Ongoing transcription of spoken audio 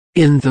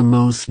In the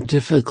most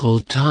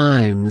difficult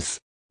times,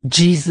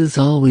 Jesus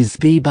always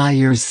be by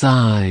your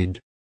side.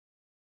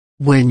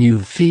 When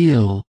you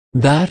feel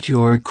that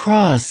your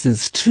cross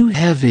is too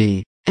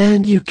heavy,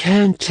 and you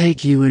can't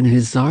take you in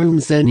his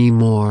arms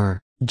anymore,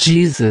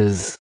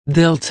 Jesus,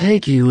 they'll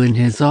take you in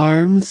his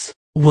arms,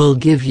 will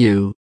give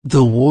you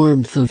the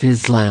warmth of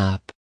his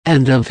lap,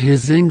 and of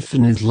his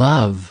infinite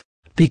love,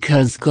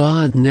 because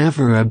God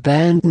never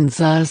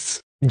abandons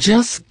us,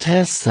 just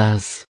tests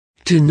us,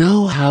 to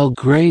know how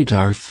great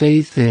our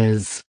faith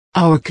is,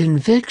 our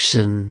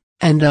conviction,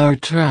 and our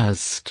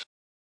trust.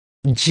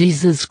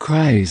 Jesus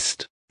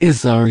Christ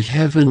is our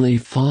Heavenly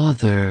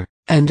Father,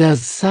 and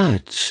as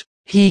such,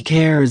 He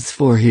cares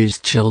for His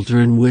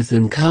children with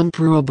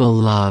incomparable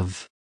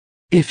love.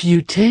 If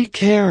you take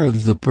care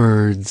of the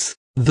birds,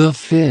 the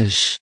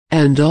fish,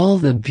 and all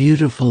the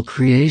beautiful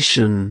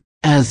creation,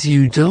 as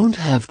you don't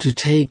have to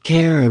take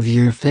care of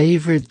your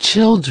favorite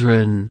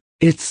children,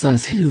 it's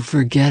us who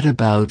forget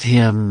about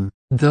Him,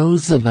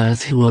 those of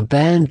us who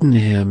abandon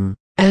Him,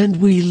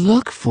 and we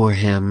look for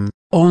Him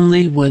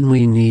only when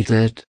we need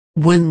it,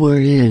 when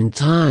we're in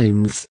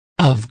times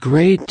of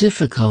great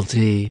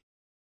difficulty.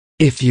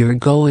 If you're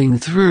going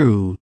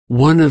through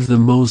one of the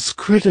most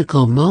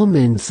critical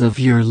moments of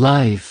your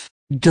life,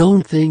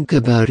 don't think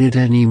about it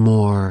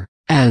anymore,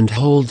 and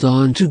hold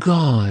on to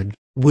God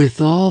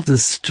with all the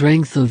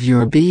strength of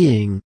your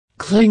being,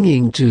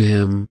 clinging to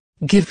Him.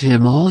 Give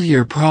Him all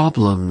your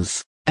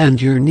problems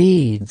and your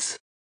needs.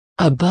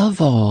 Above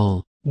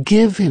all,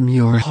 give Him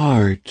your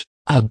heart,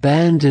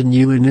 abandon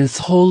you in His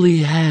holy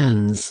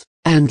hands,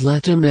 and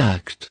let Him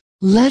act,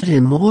 let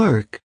Him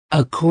work,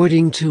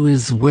 according to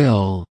His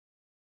will.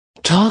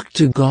 Talk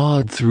to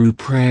God through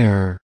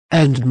prayer,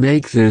 and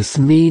make this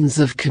means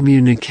of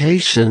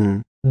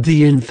communication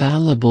the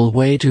infallible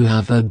way to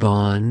have a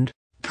bond,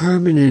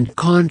 permanent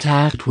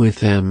contact with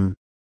Him.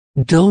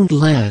 Don't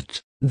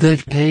let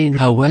that pain,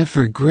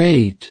 however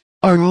great,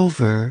 are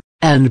over,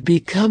 and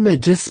become a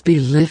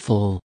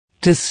disbelieveful,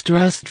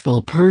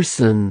 distrustful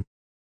person.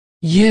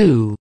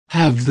 You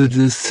have the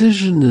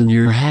decision in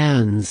your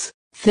hands.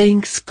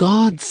 Thanks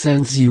God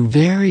sends you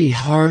very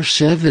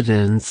harsh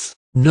evidence,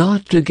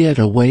 not to get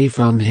away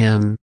from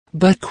Him,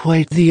 but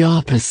quite the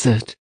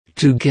opposite,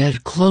 to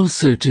get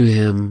closer to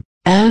Him,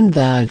 and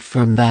that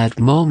from that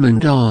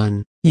moment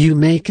on, you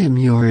make Him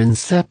your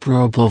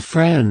inseparable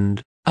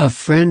friend, a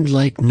friend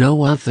like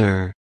no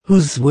other,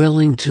 who's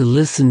willing to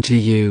listen to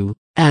you,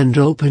 and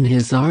open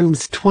His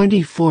arms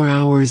 24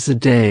 hours a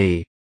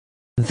day.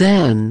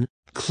 Then,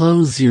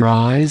 close your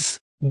eyes,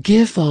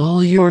 give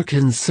all your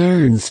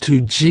concerns to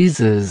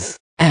Jesus,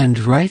 and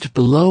write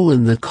below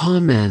in the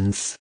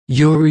comments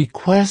your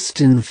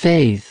request in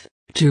faith,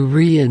 to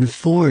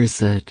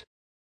reinforce it.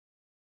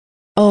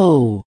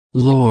 Oh,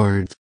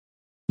 Lord,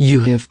 You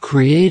have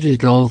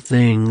created all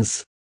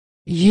things.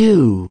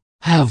 You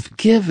have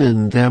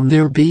given them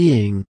their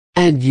being,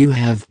 and You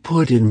have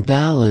put in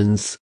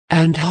balance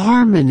and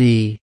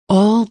harmony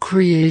all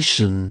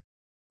creation,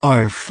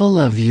 are full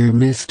of Your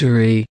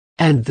mystery,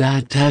 and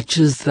that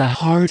touches the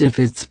heart of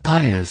its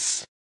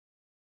pious.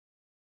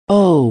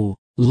 Oh,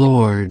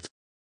 Lord,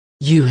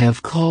 You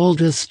have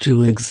called us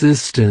to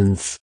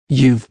existence.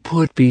 You've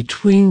put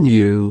between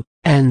You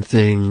and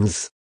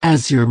things,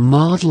 as Your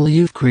model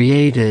You've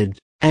created,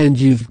 and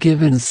You've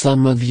given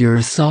some of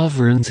Your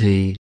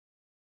sovereignty.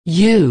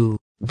 You,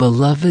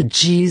 beloved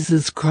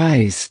Jesus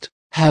Christ,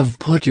 have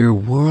put Your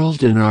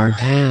world in our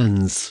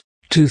hands,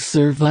 to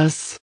serve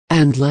us,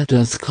 and let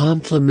us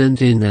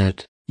complement in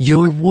it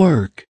Your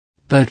work,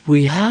 but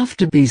we have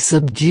to be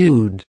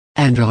subdued,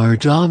 and our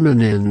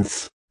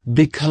dominance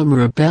become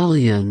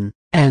rebellion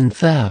and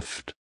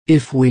theft,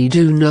 if we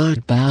do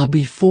not bow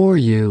before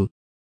You,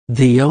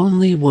 the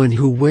only one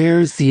who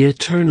wears the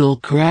eternal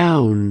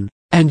crown,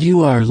 and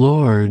You are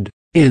Lord,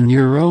 in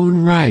Your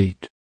own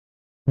right.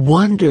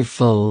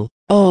 Wonderful,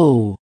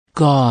 oh,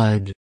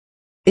 God!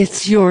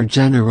 It's Your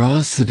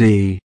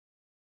generosity.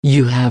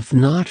 You have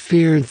not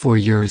feared for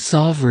Your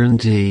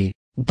sovereignty,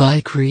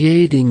 by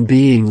creating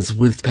beings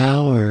with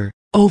power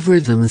over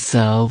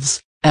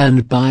themselves,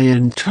 and by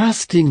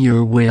entrusting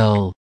Your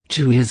will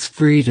to His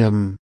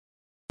freedom.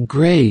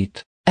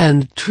 Great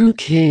and true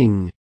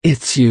King,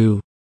 it's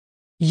You.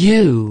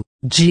 You,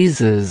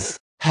 Jesus,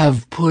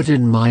 have put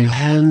in my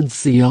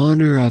hands the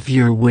honor of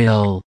Your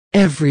will,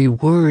 every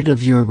word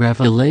of Your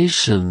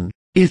revelation.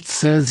 It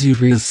says You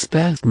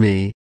respect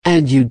me,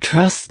 and You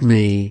trust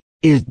me.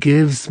 It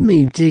gives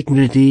me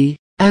dignity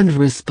and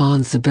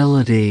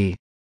responsibility.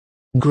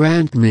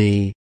 Grant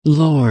me,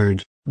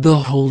 Lord, the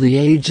holy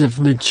age of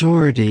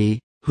maturity,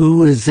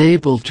 who is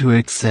able to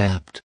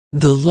accept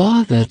the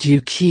law that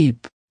You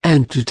keep,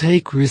 and to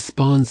take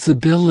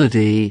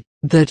responsibility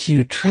that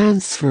You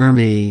transfer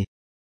me.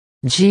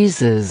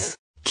 Jesus,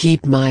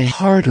 keep my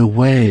heart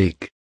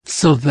awake,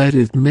 so that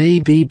it may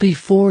be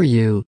before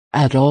You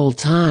at all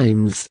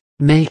times.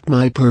 Make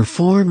my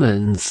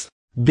performance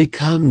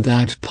become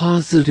that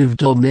positive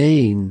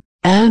domain,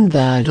 and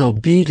that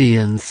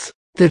obedience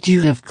that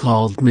You have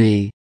called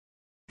me.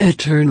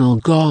 Eternal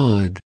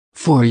God,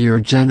 for your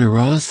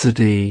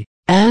generosity,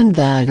 and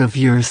that of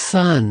your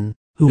Son,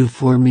 who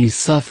for me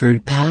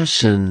suffered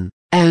passion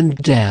and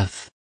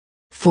death,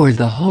 for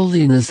the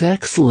holiness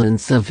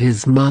excellence of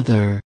his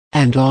mother,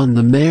 and on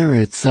the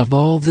merits of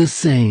all the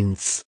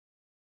saints.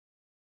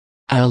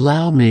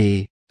 Allow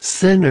me,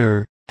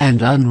 sinner,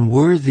 and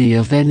unworthy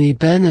of any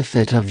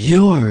benefit of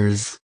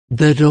yours,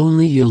 that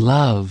only you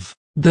love,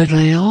 that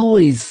I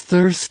always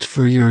thirst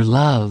for your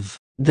love,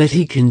 that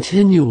he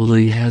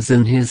continually has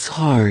in his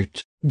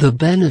heart, the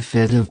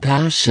benefit of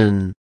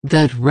passion,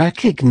 that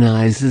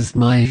recognizes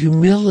my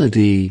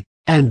humility,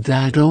 and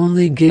that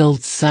only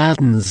guilt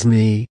saddens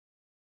me.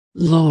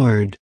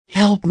 Lord,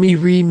 help me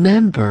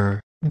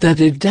remember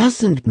that it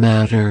doesn't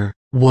matter,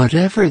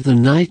 whatever the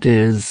night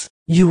is,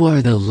 you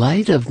are the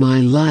light of my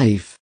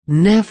life,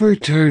 never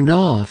turn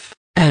off,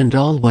 and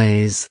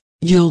always,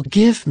 you'll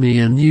give me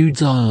a new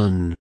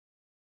dawn.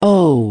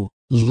 Oh,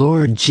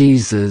 Lord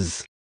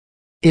Jesus,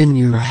 in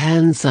your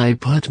hands I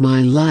put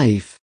my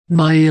life,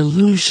 my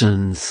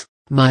illusions,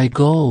 my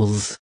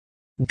goals.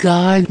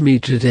 Guide me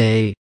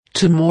today,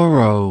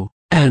 tomorrow,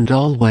 and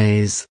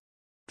always.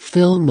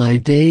 Fill my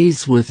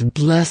days with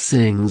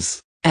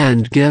blessings,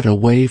 and get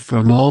away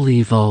from all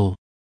evil.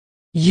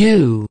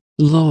 You,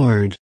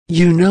 Lord,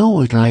 you know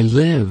what I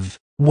live,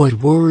 what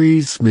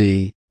worries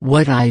me,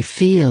 what I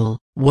feel,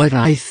 what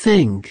I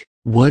think,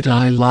 what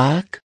I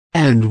lack,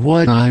 and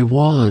what I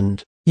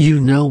want.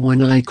 You know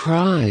when I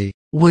cry,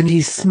 when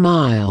he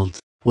smiled,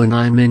 when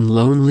I'm in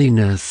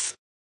loneliness.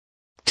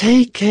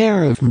 Take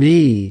care of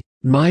me,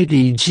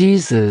 mighty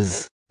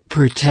Jesus,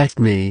 protect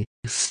me,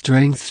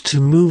 strength to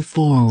move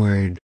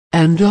forward,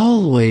 and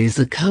always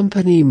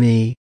accompany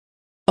me.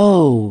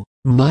 Oh,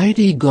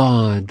 mighty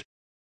God,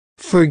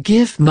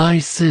 forgive my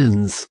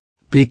sins,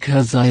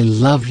 because I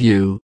love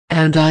you,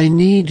 and I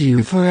need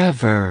you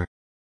forever.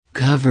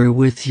 Cover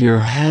with your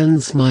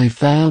hands my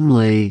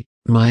family,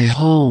 my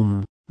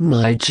home,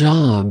 my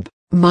job,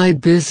 my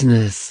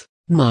business,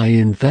 my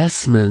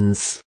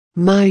investments,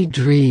 my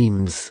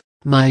dreams,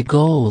 my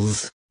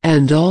goals,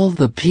 and all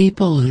the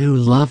people who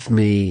love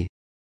me.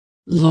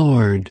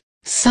 Lord,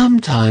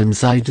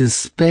 sometimes I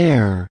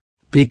despair,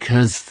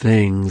 because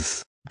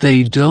things,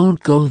 they don't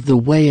go the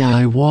way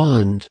I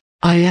want.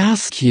 I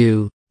ask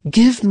you,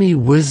 give me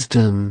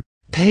wisdom,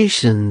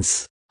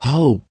 patience,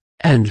 hope,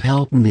 and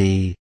help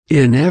me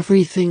in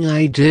everything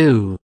I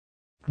do.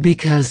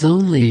 Because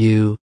only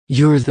you,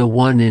 you're the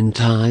one in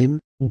time,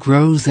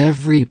 grows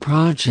every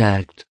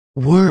project,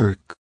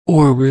 work,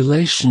 or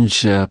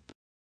relationship.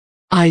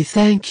 I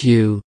thank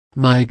you,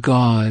 my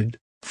God,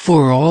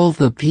 for all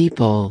the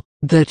people,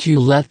 that you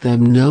let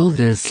them know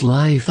this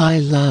life I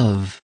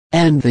love,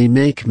 and they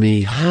make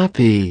me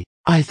happy.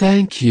 I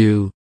thank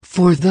you,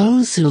 for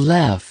those who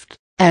left,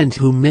 and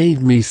who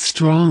made me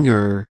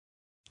stronger.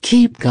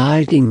 Keep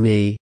guiding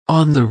me,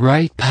 on the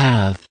right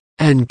path,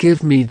 and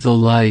give me the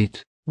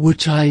light,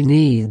 which I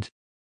need.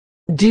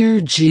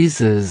 Dear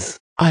Jesus,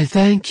 I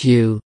thank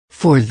you,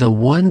 for the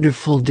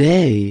wonderful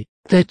day,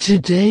 that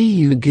today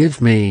you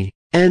give me,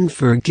 and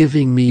for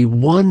giving me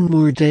one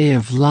more day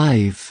of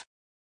life.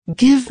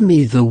 Give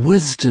me the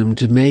wisdom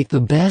to make the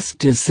best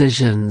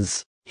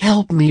decisions,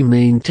 help me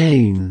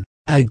maintain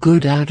a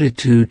good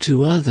attitude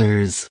to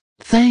others.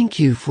 Thank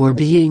you for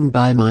being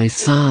by my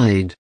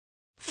side.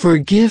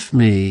 Forgive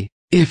me,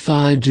 if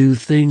I do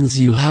things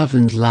you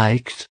haven't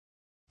liked.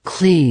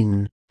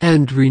 Clean,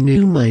 and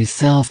renew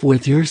myself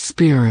with your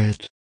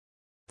Spirit.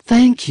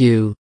 Thank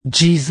you,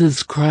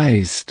 Jesus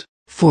Christ,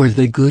 for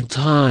the good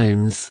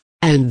times,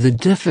 and the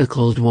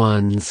difficult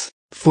ones,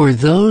 for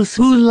those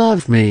who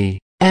love me,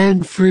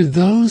 and for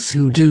those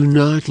who do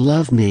not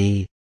love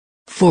me.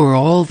 For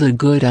all the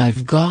good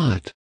I've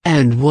got,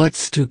 and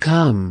what's to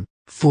come,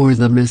 for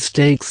the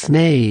mistakes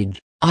made,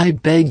 I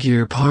beg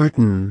your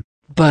pardon,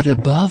 but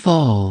above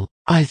all,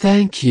 I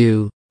thank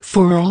you,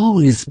 for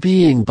always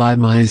being by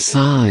my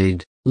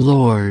side,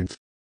 Lord.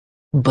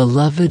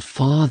 Beloved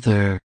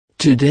Father,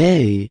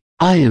 today,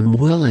 I am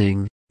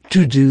willing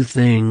to do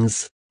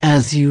things,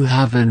 as you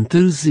have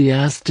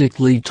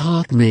enthusiastically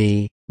taught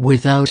me,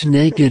 without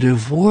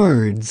negative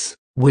words,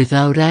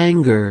 without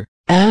anger,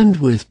 and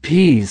with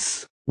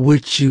peace,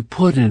 which you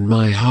put in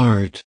my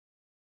heart.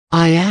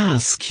 I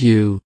ask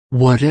you,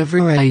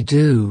 whatever I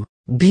do,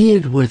 be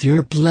it with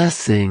your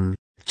blessing,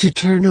 to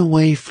turn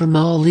away from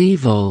all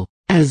evil,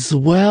 as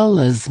well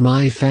as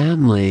my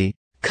family.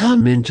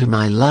 Come into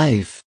my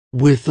life,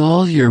 with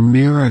all your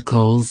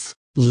miracles,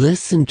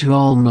 listen to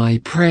all my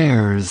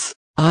prayers,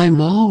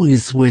 I'm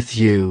always with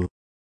you.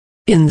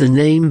 In the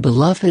name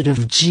beloved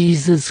of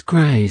Jesus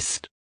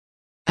Christ.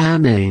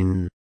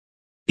 Amen.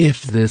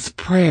 If this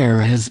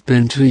prayer has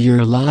been to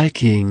your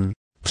liking,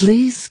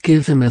 please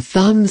give him a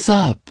thumbs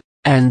up,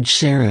 and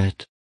share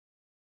it.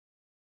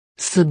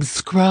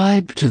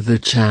 Subscribe to the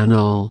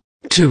channel,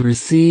 to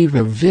receive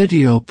a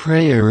video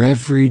prayer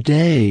every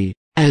day,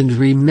 and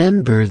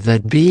remember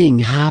that being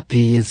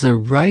happy is a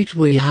right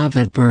we have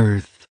at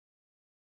birth.